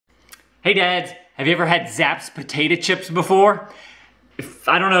Hey dads, have you ever had Zapp's potato chips before?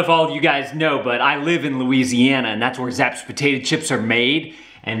 I don't know if all of you guys know, but I live in Louisiana and that's where Zapp's potato chips are made.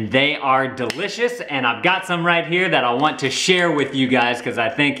 And they are delicious, and I've got some right here that I want to share with you guys because I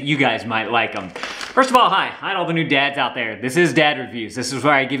think you guys might like them. First of all, hi to all the new dads out there. This is Dad Reviews. This is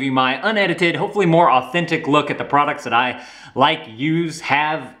where I give you my unedited, hopefully more authentic look at the products that I like, use,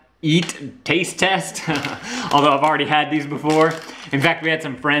 have, eat, taste test, although I've already had these before. In fact, we had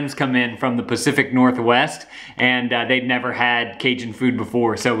some friends come in from the Pacific Northwest and they'd never had Cajun food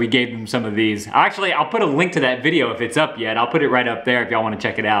before, so we gave them some of these. Actually, I'll put a link to that video if it's up yet. I'll put it right up there if y'all want to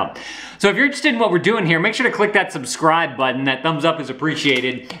check it out. So if you're interested in what we're doing here, make sure to click that subscribe button. That thumbs up is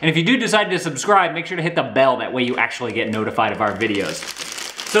appreciated. And if you do decide to subscribe, make sure to hit the bell. That way you actually get notified of our videos.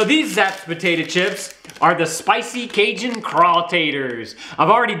 So these Zapp's potato chips are the Spicy Cajun Crawtators. I've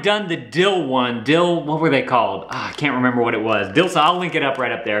already done the dill one. Dill, what were they called? I can't remember what it was. Dill, so I'll link it up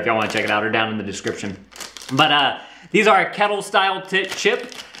right up there if y'all want to check it out or down in the description. But these are a kettle style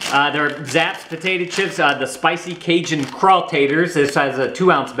chip. They're Zapp's potato chips, the Spicy Cajun Crawtators. This has a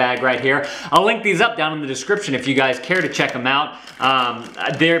 2-ounce bag right here. I'll link these up down in the description if you guys care to check them out.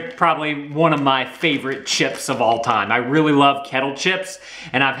 They're probably one of my favorite chips of all time. I really love kettle chips,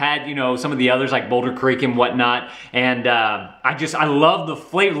 and I've had, you know, some of the others like Boulder Creek and whatnot, and I love the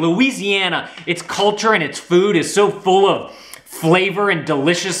flavor. Louisiana, its culture and its food is so full of flavor and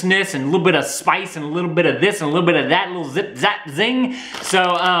deliciousness and a little bit of spice and a little bit of this and a little bit of that, little zip, zap, zing. So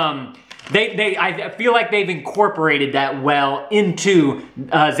I feel like they've incorporated that well into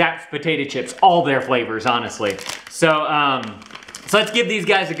Zapp's potato chips, all their flavors, honestly. So let's give these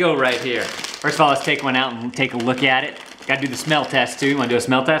guys a go right here. First of all, let's take one out and take a look at it. Gotta do the smell test too. Wanna do a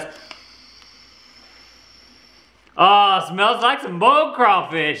smell test? Oh, smells like some boiled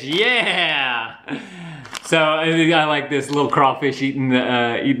crawfish, yeah! So I like this little crawfish eating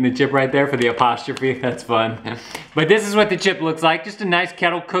the chip right there for the apostrophe. That's fun. But this is what the chip looks like. Just a nice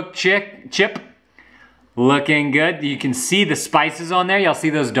kettle cooked chip. Looking good. You can see the spices on there. Y'all see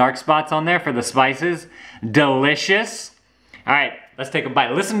those dark spots on there for the spices. Delicious. All right, let's take a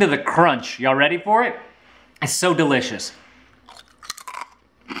bite. Listen to the crunch. Y'all ready for it? It's so delicious.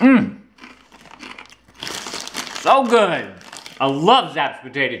 Mmm. So good. I love Zapp's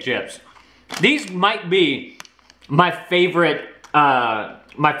potato chips. These might be my favorite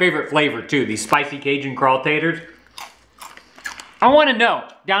flavor too, these Spicy Cajun Crawtators. I wanna know,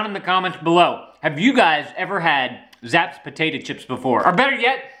 down in the comments below, have you guys ever had Zapp's potato chips before? Or better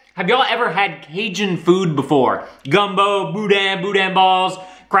yet, have y'all ever had Cajun food before? Gumbo, boudin balls,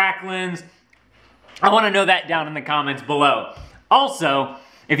 cracklins. I wanna know that down in the comments below. Also,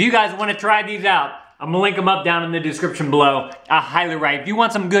 if you guys wanna try these out, I'm gonna link them up down in the description below. I highly recommend. If you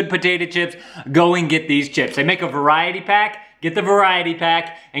want some good potato chips, go and get these chips. They make a variety pack. Get the variety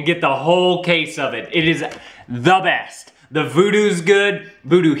pack and get the whole case of it. It is the best. The Voodoo's good.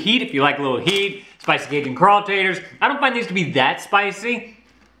 Voodoo Heat, if you like a little heat. Spicy Cajun Crawtators. I don't find these to be that spicy.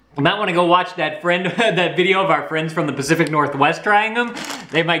 You might want to go watch that video of our friends from the Pacific Northwest trying them.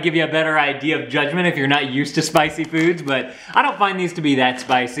 They might give you a better idea of judgment if you're not used to spicy foods, but I don't find these to be that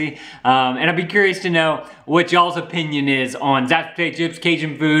spicy. And I'd be curious to know what y'all's opinion is on Zapp's potato chips,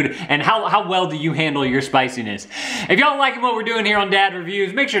 Cajun food, and how well do you handle your spiciness. If y'all liking what we're doing here on Dad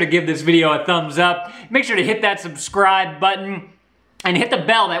Reviews, make sure to give this video a thumbs up. Make sure to hit that subscribe button and hit the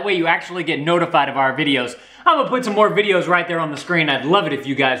bell. That way you actually get notified of our videos. I'm gonna put some more videos right there on the screen. I'd love it if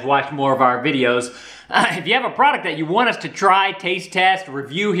you guys watch more of our videos. If you have a product that you want us to try, taste test,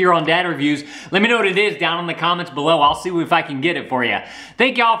 review here on Dad Reviews, let me know what it is down in the comments below. I'll see if I can get it for you.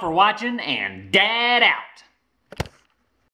 Thank y'all for watching, and Dad out.